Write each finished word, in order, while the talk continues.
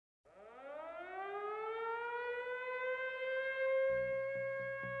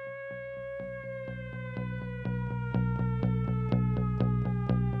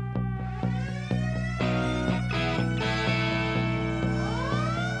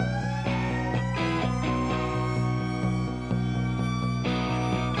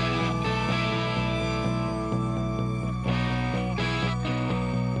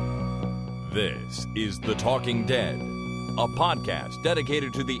This is The Talking Dead, a podcast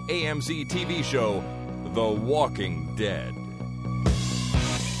dedicated to the AMC TV show The Walking Dead.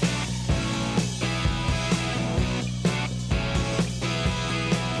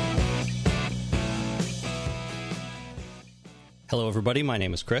 Hello, everybody. My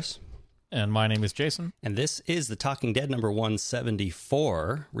name is Chris. And my name is Jason. And this is The Talking Dead number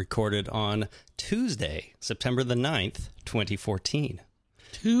 174, recorded on Tuesday, September the 9th, 2014.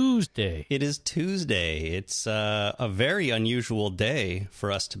 Tuesday. It is Tuesday. It's a very unusual day for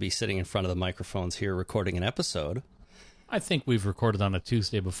us to be sitting in front of the microphones here recording an episode. I think we've recorded on a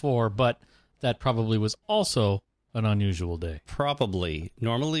Tuesday before, but that probably was also an unusual day. Probably.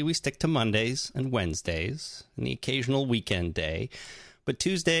 Normally we stick to Mondays and Wednesdays and the occasional weekend day. But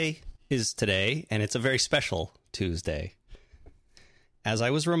Tuesday is today, and it's a very special Tuesday. As I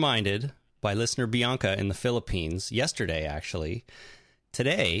was reminded by listener Bianca in the Philippines yesterday, actually,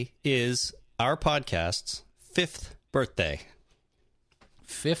 today is our podcast's 5th birthday.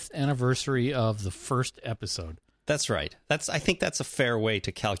 5th anniversary of the first episode. That's right. I think that's a fair way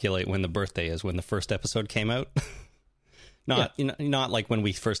to calculate when the birthday is, when the first episode came out. Not like when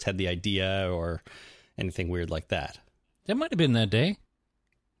we first had the idea or anything weird like that. That might have been that day.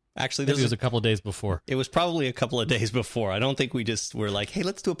 Actually, maybe it was a couple of days before. It was probably a couple of days before. I don't think we just were like, hey,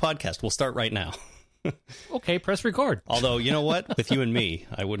 let's do a podcast. We'll start right now. Okay, press record. Although, you know what? With you and me,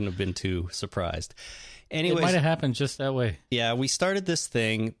 I wouldn't have been too surprised. Anyways, it might have happened just that way. Yeah, we started this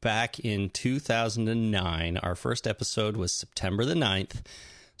thing back in 2009. Our first episode was September the 9th.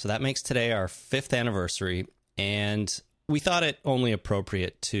 So that makes today our 5th anniversary. And we thought it only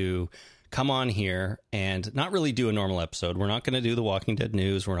appropriate to come on here and not really do a normal episode. We're not going to do the Walking Dead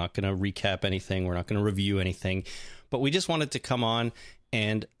news. We're not going to recap anything. We're not going to review anything. But we just wanted to come on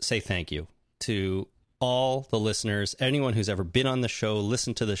and say thank you to all the listeners, anyone who's ever been on the show,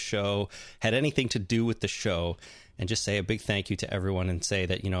 listened to the show, had anything to do with the show, and just say a big thank you to everyone and say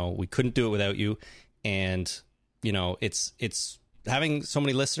that, we couldn't do it without you. And, it's having so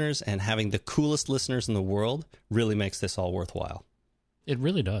many listeners and having the coolest listeners in the world really makes this all worthwhile. It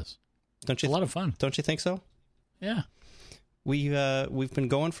really does. Don't you? It's a lot of fun. Don't you think so? Yeah. We've been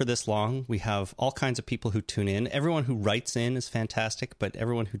going for this long. We have all kinds of people who tune in. Everyone who writes in is fantastic, but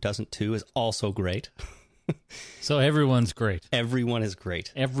everyone who doesn't too is also great. So everyone's great. Everyone is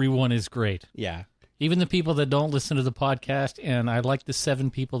great. Everyone is great. Yeah. Even the people that don't listen to the podcast, and I like the 7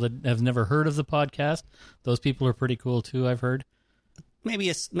 people that have never heard of the podcast. Those people are pretty cool too, I've heard.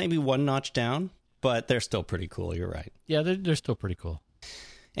 Maybe one notch down, but they're still pretty cool. You're right. Yeah, they're still pretty cool.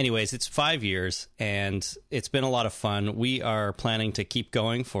 Anyways, it's 5 years, and it's been a lot of fun. We are planning to keep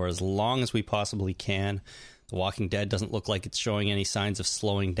going for as long as we possibly can. The Walking Dead doesn't look like it's showing any signs of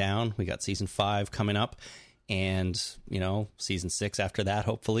slowing down. We got Season 5 coming up, and, Season 6 after that,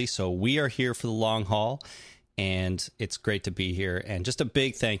 hopefully. So we are here for the long haul, and it's great to be here. And just a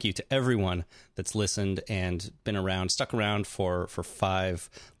big thank you to everyone that's listened and been around, stuck around for 5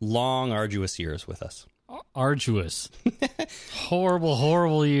 long, arduous years with us. Arduous.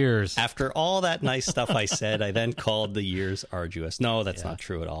 Horrible years. After all that nice stuff I said, I then called the years arduous. No, that's not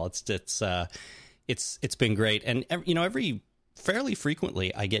true at all. It's been great. And every fairly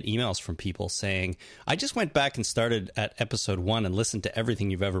frequently I get emails from people saying, I just went back and started at episode 1 and listened to everything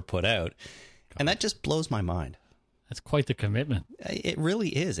you've ever put out. And that just blows my mind. That's quite the commitment. It really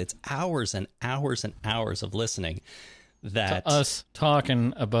is. It's hours and hours and hours of listening. That to us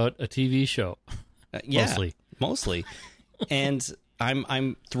talking about a TV show. Mostly. And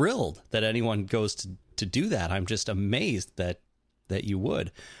I'm thrilled that anyone goes to do that. I'm just amazed that you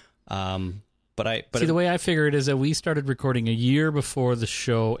would. But the way I figure it is that we started recording a year before the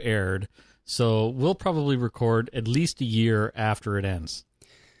show aired, so we'll probably record at least a year after it ends.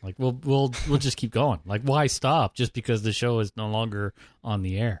 Like we'll just keep going. Like, why stop just because the show is no longer on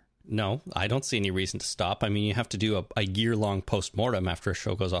the air? No, I don't see any reason to stop. I mean, you have to do a year-long post-mortem after a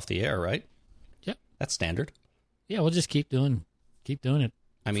show goes off the air, right? Yep. That's standard. Yeah, we'll just keep doing it.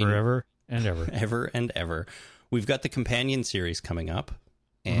 I mean, forever and ever. Ever and ever. We've got the companion series coming up,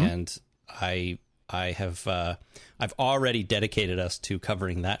 and I've already dedicated us to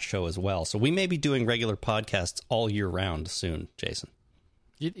covering that show as well. So we may be doing regular podcasts all year round soon, Jason.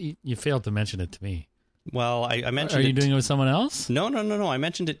 You failed to mention it to me. Well, I mentioned. Are you doing it with someone else? No. I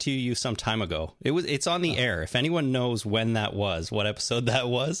mentioned it to you some time ago. It's on the air. If anyone knows when that was, what episode that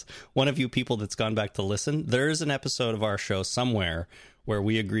was, one of you people that's gone back to listen, there's an episode of our show somewhere where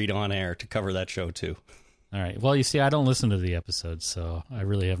we agreed on air to cover that show too. All right. Well, you see, I don't listen to the episodes, so I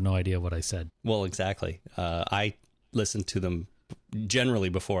really have no idea what I said. Well, exactly. I listen to them generally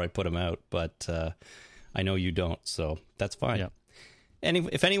before I put them out, but I know you don't, so that's fine. Yeah.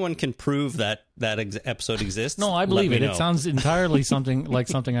 if anyone can prove that episode exists, No, I believe it. It sounds entirely something like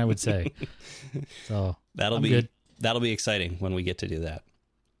something I would say. So that'll be exciting when we get to do that.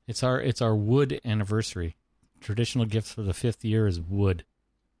 It's our wood anniversary. Traditional gift for the 5th year is wood.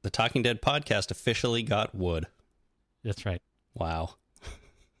 The Talking Dead podcast officially got wood. That's right. Wow.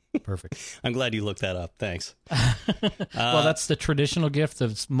 Perfect. I'm glad you looked that up. Thanks. Well, that's the traditional gift.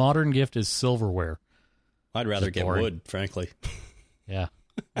 The modern gift is silverware. I'd rather get wood, frankly. Yeah,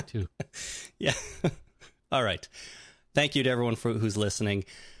 me too. Yeah. All right. Thank you to everyone who's listening.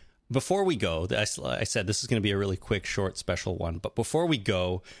 Before we go, I said this is going to be a really quick, short, special one. But before we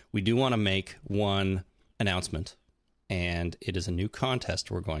go, we do want to make one announcement. And it is a new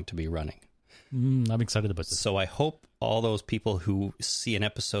contest we're going to be running. I'm excited about this. So I hope all those people who see an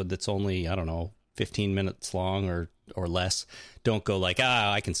episode that's only, 15 minutes long or less, don't go like,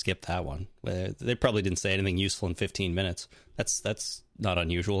 I can skip that one. They probably didn't say anything useful in 15 minutes. That's not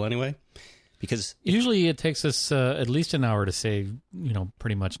unusual anyway. Because usually it takes us at least an hour to say,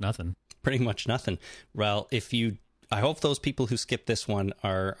 pretty much nothing. Pretty much nothing. Well, I hope those people who skip this one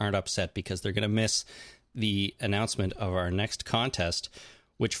aren't upset, because they're going to miss the announcement of our next contest,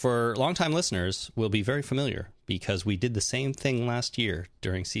 which for longtime listeners will be very familiar, because we did the same thing last year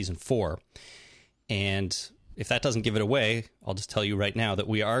during season 4. And if that doesn't give it away, I'll just tell you right now that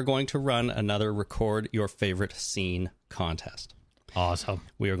we are going to run another Record Your Favorite Scene contest. Awesome.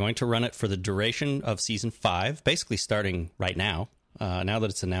 We are going to run it for the duration of season 5, basically starting right now. Now that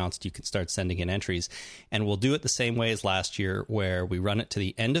it's announced, you can start sending in entries. And we'll do it the same way as last year, where we run it to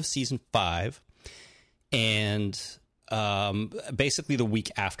the end of season 5, and basically the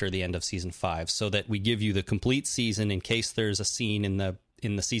week after the end of season 5, so that we give you the complete season in case there's a scene in the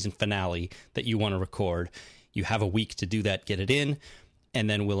season finale that you want to record. You have a week to do that, get it in, and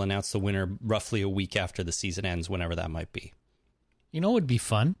then we'll announce the winner roughly a week after the season ends, whenever that might be. You know what would be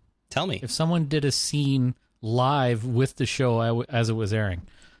fun? Tell me. If someone did a scene live with the show as it was airing.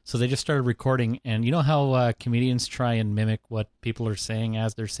 So they just started recording, and you know how comedians try and mimic what people are saying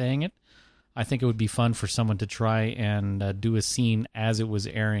as they're saying it? I think it would be fun for someone to try and do a scene as it was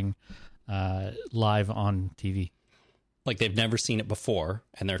airing live on TV. Like they've never seen it before,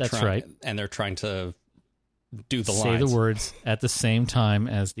 and they're trying to do the lines. Say the words at the same time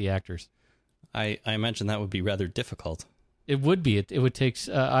as the actors. I imagine that would be rather difficult. It would be. It would take.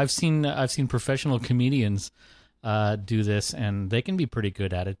 I've seen professional comedians do this, and they can be pretty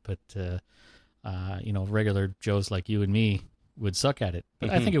good at it. But regular Joes like you and me would suck at it. But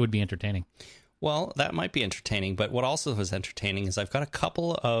I think it would be entertaining. Well, that might be entertaining, but what also is entertaining is I've got a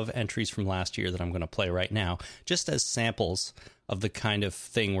couple of entries from last year that I'm going to play right now, just as samples of the kind of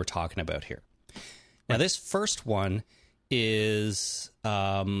thing we're talking about here. Now, this first one is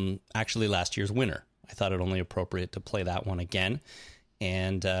actually last year's winner. I thought it only appropriate to play that one again.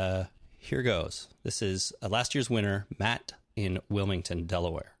 And here goes. This is last year's winner, Matt in Wilmington,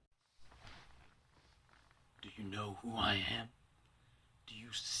 Delaware. Do you know who I am? Do you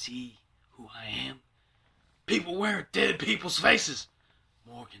see who I am? People wearing dead people's faces.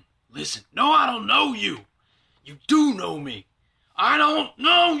 Morgan, listen. No, I don't know you. You do know me. I don't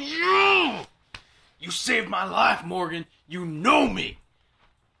know you. You saved my life, Morgan. You know me.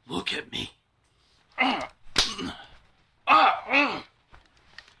 Look at me.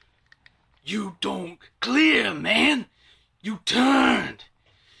 You don't clear, man. You turned.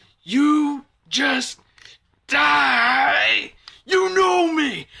 You just die. You know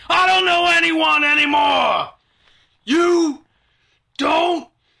me. I don't know anyone anymore. You don't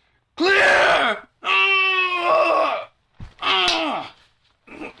clear.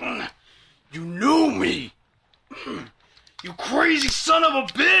 You know me. You crazy son of a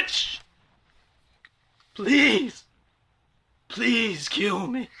bitch. Please. Please kill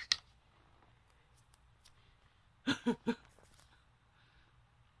me.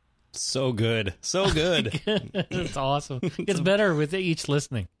 So good. So good. It's awesome. It gets better with each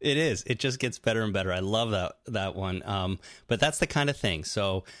listening. It is. It just gets better and better. I love that one. But that's the kind of thing.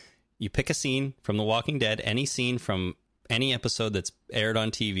 So you pick a scene from The Walking Dead, any scene from any episode that's aired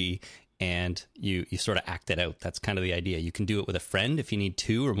on TV, and you sort of act it out. That's kind of the idea. You can do it with a friend if you need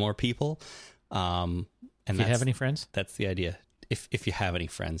 2 or more people. And if you have any friends? That's the idea. If you have any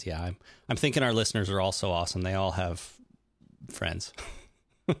friends, yeah. I'm thinking our listeners are all so awesome. They all have friends.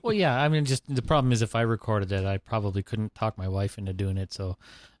 Well, yeah. I mean, just the problem is if I recorded it, I probably couldn't talk my wife into doing it, so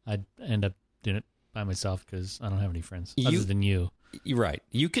I'd end up doing it by myself because I don't have any friends other than you. You're right.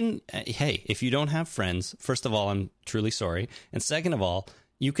 You can. Hey, if you don't have friends, first of all, I'm truly sorry, and second of all,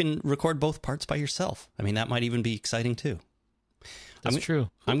 you can record both parts by yourself. I mean, that might even be exciting too. That's true.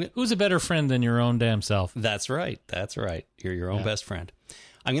 I'm Who's a better friend than your own damn self? That's right. That's right. You're your own best friend.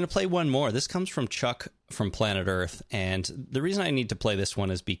 I'm going to play one more. This comes from Chuck from Planet Earth. And the reason I need to play this one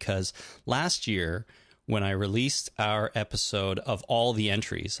is because last year, when I released our episode of all the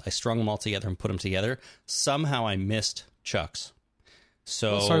entries, I strung them all together and put them together. Somehow I missed Chuck's.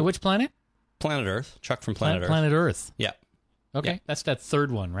 So, sorry, which planet? Planet Earth. Chuck from Planet Earth. Planet Earth. Yeah. Okay. Yeah. That's that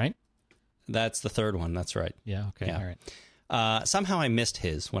third one, right? That's the third one. That's right. Yeah. Okay. Yeah. All right. Somehow I missed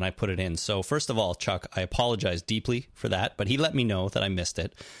his when I put it in. So first of all, Chuck, I apologize deeply for that, but he let me know that I missed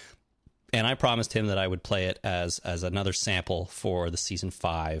it. And I promised him that I would play it as another sample for the Season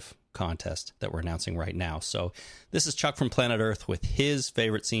 5 contest that we're announcing right now. So this is Chuck from Planet Earth with his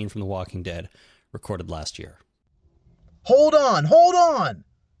favorite scene from The Walking Dead, recorded last year. Hold on!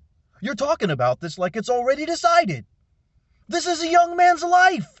 You're talking about this like it's already decided. This is a young man's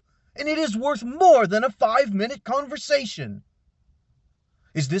life, and it is worth more than a 5-minute conversation.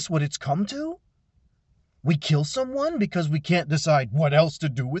 Is this what it's come to? We kill someone because we can't decide what else to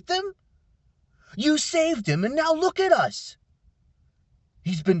do with them? You saved him, and now look at us.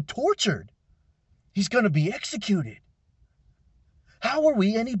 He's been tortured. He's going to be executed. How are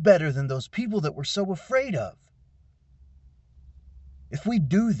we any better than those people that we're so afraid of? If we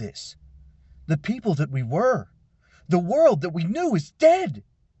do this, the people that we were, the world that we knew is dead.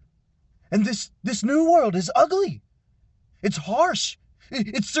 And this new world is ugly. It's harsh.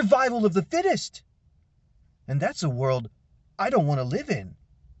 It's survival of the fittest. And that's a world I don't want to live in.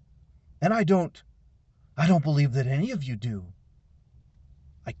 And I don't believe that any of you do.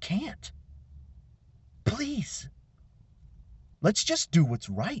 I can't. Please. Let's just do what's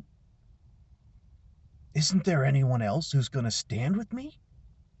right. Isn't there anyone else who's going to stand with me?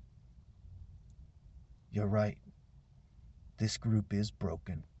 You're right. This group is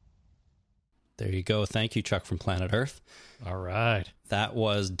broken. There you go. Thank you, Chuck from Planet Earth. All right. That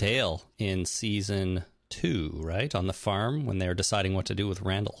was Dale in Season 2, right? On the farm when they were deciding what to do with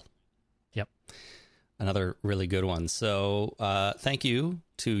Randall. Yep. Another really good one. So thank you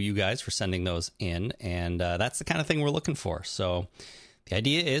to you guys for sending those in. And that's the kind of thing we're looking for. So the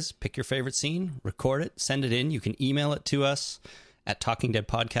idea is pick your favorite scene, record it, send it in. You can email it to us at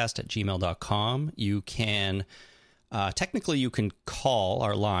talkingdeadpodcast@gmail.com. You can... technically, you can call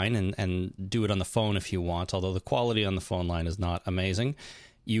our line and do it on the phone if you want, although the quality on the phone line is not amazing.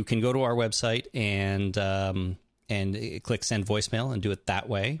 You can go to our website and click send voicemail and do it that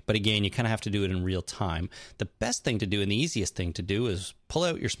way. But again, you kind of have to do it in real time. The best thing to do and the easiest thing to do is pull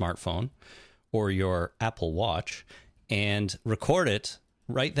out your smartphone or your Apple Watch and record it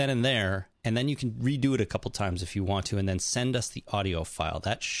right then and there. And then you can redo it a couple times if you want to, and then send us the audio file.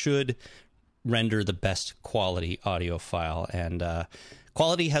 That should render the best quality audio file, and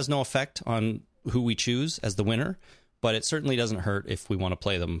quality has no effect on who we choose as the winner, but it certainly doesn't hurt if we want to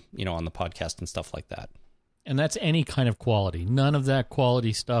play them, on the podcast and stuff like that. And that's any kind of quality. None of that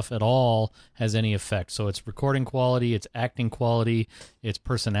quality stuff at all has any effect. So it's recording quality, it's acting quality, it's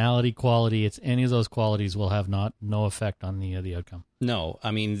personality quality. It's any of those qualities will have no effect on the outcome. No, I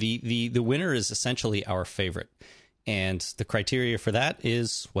mean the winner is essentially our favorite, and the criteria for that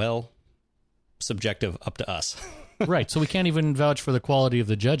is, well, subjective, up to us. Right, so we can't even vouch for the quality of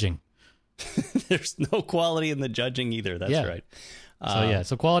the judging. There's no quality in the judging either. That's right.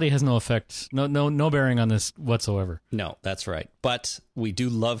 So quality has no effect, no bearing on this whatsoever. No, that's right. But we do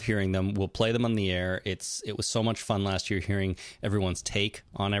love hearing them. We'll play them on the air. It was so much fun last year hearing everyone's take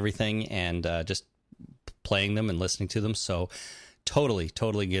on everything and just playing them and listening to them. So totally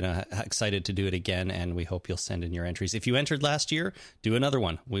excited to do it again, and we hope you'll send in your entries. If you entered last year, do another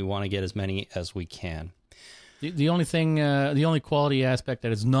one. We want to get as many as we can. The only thing, the only quality aspect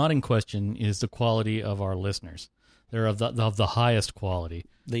that is not in question is the quality of our listeners. They're of the highest quality.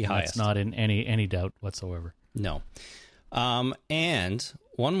 The highest. That's not in any doubt whatsoever. No. And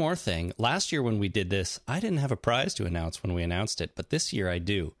one more thing. Last year when we did this, I didn't have a prize to announce when we announced it, but this year I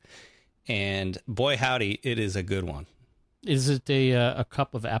do. And boy, howdy, it is a good one. Is it a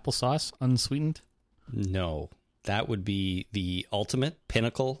cup of applesauce, unsweetened? No, that would be the ultimate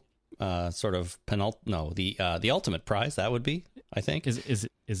pinnacle, the ultimate prize. That would be, I think. Is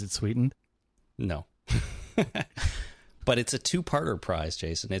it sweetened? No, but it's a two-parter prize,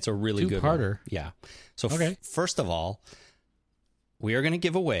 Jason. It's a really good one. Two-parter. Yeah. So okay. First of all, we are going to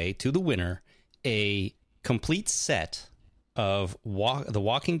give away to the winner a complete set of the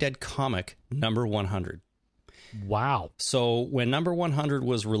Walking Dead comic number 100. Wow. So when number 100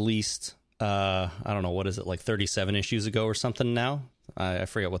 was released, I don't know, what is it, like 37 issues ago or something now? I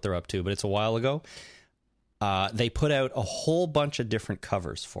forget what they're up to, but it's a while ago. They put out a whole bunch of different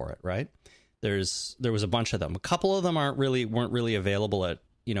covers for it, right? There was a bunch of them. A couple of them weren't really available at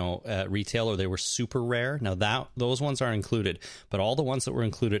retail, or they were super rare. Now those ones are included, but all the ones that were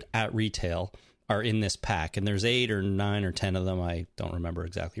included at retail are in this pack, and there's 8 or 9 or 10 of them. I don't remember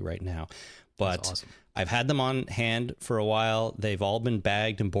exactly right now, but That's awesome. I've had them on hand for a while. They've all been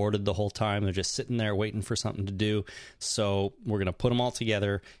bagged and boarded the whole time. They're just sitting there waiting for something to do. So we're going to put them all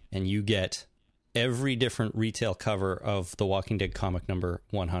together, and you get every different retail cover of The Walking Dead comic number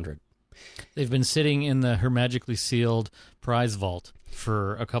 100. They've been sitting in the hermetically sealed prize vault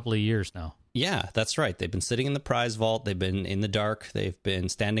for a couple of years now. Yeah, that's right. They've been sitting in the prize vault. They've been in the dark. They've been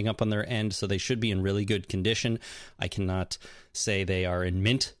standing up on their end, so they should be in really good condition. I cannot say they are in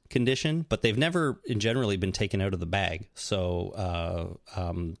mint condition, but they've never generally been taken out of the bag. So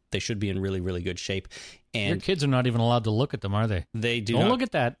they should be in really, really good shape. And your kids are not even allowed to look at them, are they? They do Don't not look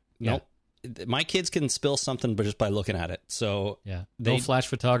at that. Nope. My kids can spill something but just by looking at it. So Yeah. No flash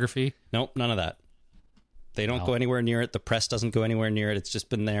photography. Nope, none of that. They don't go anywhere near it. The press doesn't go anywhere near it. It's just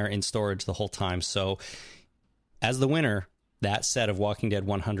been there in storage the whole time. So as the winner, that set of Walking Dead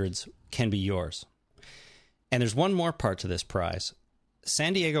 100s can be yours. And there's one more part to this prize.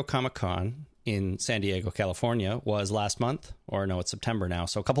 San Diego Comic-Con in San Diego, California was last month, or no, it's September now,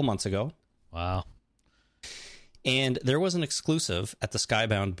 so a couple months ago. Wow. And there was an exclusive at the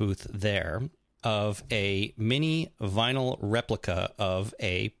Skybound booth there of a mini vinyl replica of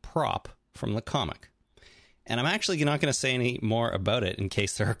a prop from the comic. And I'm actually not going to say any more about it in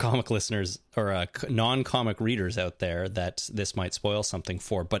case there are comic listeners or non-comic readers out there that this might spoil something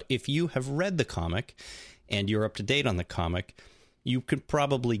for. But if you have read the comic and you're up to date on the comic, you could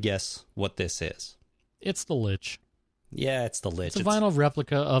probably guess what this is. It's the Lich. Yeah, it's the Lich. It's a vinyl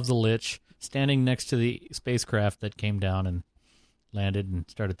replica of the Lich standing next to the spacecraft that came down and landed and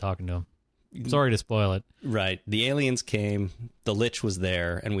started talking to him. Sorry to spoil it. Right. The aliens came, the Lich was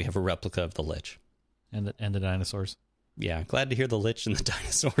there, and we have a replica of the Lich. And the dinosaurs. Yeah, glad to hear the Lich and the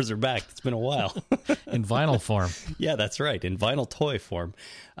dinosaurs are back. It's been a while. In vinyl form. Yeah, that's right. In vinyl toy form.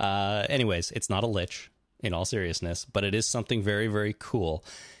 Anyways, it's not a Lich, in all seriousness, but it is something very, very cool.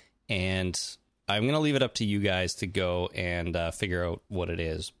 And I'm going to leave it up to you guys to go and figure out what it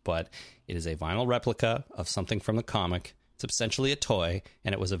is. But it is a vinyl replica of something from the comic. It's essentially a toy,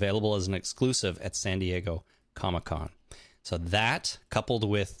 and it was available as an exclusive at San Diego Comic-Con. So that, coupled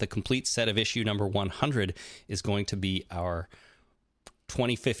with the complete set of issue number 100, is going to be our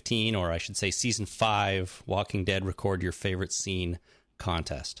 2015, or I should say Season 5, Walking Dead Record Your Favorite Scene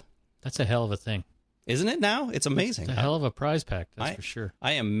contest. That's a hell of a thing. Isn't it now? It's amazing. It's a hell of a prize pack, that's for sure.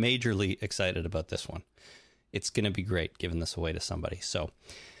 I am majorly excited about this one. It's going to be great giving this away to somebody. So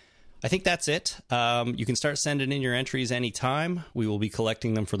I think that's it. You can start sending in your entries anytime. We will be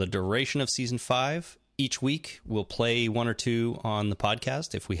collecting them for the duration of Season 5. Each week, we'll play one or two on the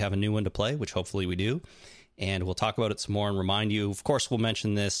podcast if we have a new one to play, which hopefully we do. And we'll talk about it some more and remind you. Of course, we'll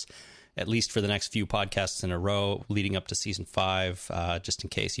mention this at least for the next few podcasts in a row leading up to Season 5, just in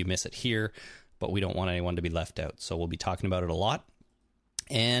case you miss it here. But we don't want anyone to be left out. So we'll be talking about it a lot.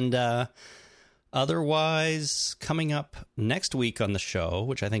 And otherwise, coming up next week on the show,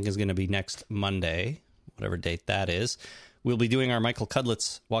 which I think is going to be next Monday, whatever date that is, we'll be doing our Michael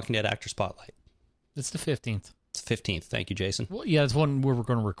Cudlitz Walking Dead Actor Spotlight. It's the 15th. It's 15th. Thank you, Jason. Well, yeah, it's one where we're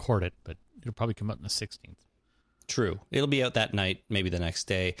going to record it, but it'll probably come out on the 16th. True. It'll be out that night, maybe the next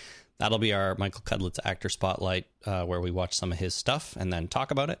day. That'll be our Michael Cudlitz Actor Spotlight, where we watch some of his stuff and then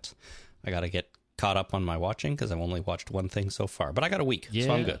talk about it. I got to get caught up on my watching because I've only watched one thing so far, but I got a week,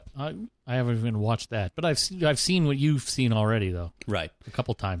 so I'm good. I haven't even watched that, but I've seen what you've seen already, though. Right. A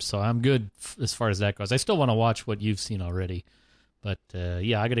couple times, so I'm good as far as that goes. I still want to watch what you've seen already. But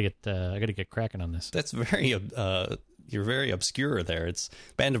yeah, I gotta get cracking on this. That's you're very obscure there. It's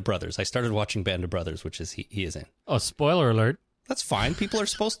Band of Brothers. I started watching Band of Brothers, which is he is in. Oh, spoiler alert! That's fine. People are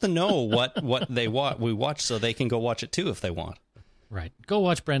supposed to know what we watch, so they can go watch it too if they want. Right. Go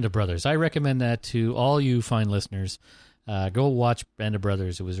watch Band of Brothers. I recommend that to all you fine listeners. Go watch Band of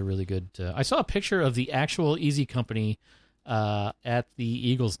Brothers. It was a really good. I saw a picture of the actual Easy Company at the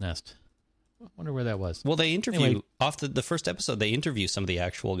Eagle's Nest. I wonder where that was. Well, they interview off the first episode. They interview some of the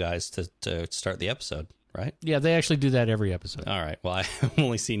actual guys to start the episode, right? Yeah, they actually do that every episode. All right. Well, I've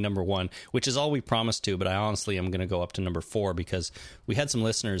only seen number 1, which is all we promised to, but I honestly am going to go up to number 4 because we had some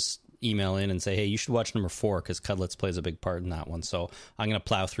listeners email in and say, hey, you should watch number 4 because Cudlitz plays a big part in that one. So I'm going to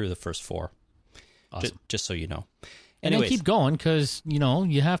plow through the first 4. Awesome. Just so you know. And then keep going because,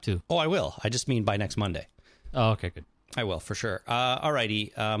 you have to. Oh, I will. I just mean by next Monday. Oh, okay, good. I will, for sure. All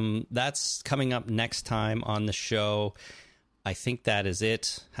righty. That's coming up next time on the show. I think that is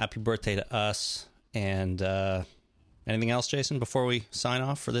it. Happy birthday to us. And Anything else, Jason, before we sign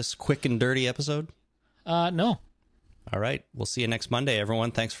off for this quick and dirty episode? No. All right. We'll see you next Monday,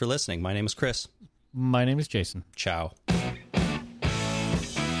 everyone. Thanks for listening. My name is Chris. My name is Jason. Ciao.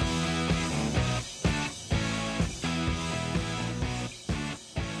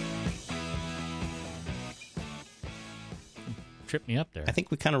 Tripped me up there. I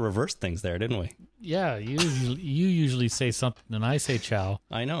think we kind of reversed things there, didn't we? Yeah, you usually say something and I say ciao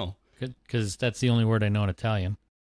I know. because that's the only word I know in Italian.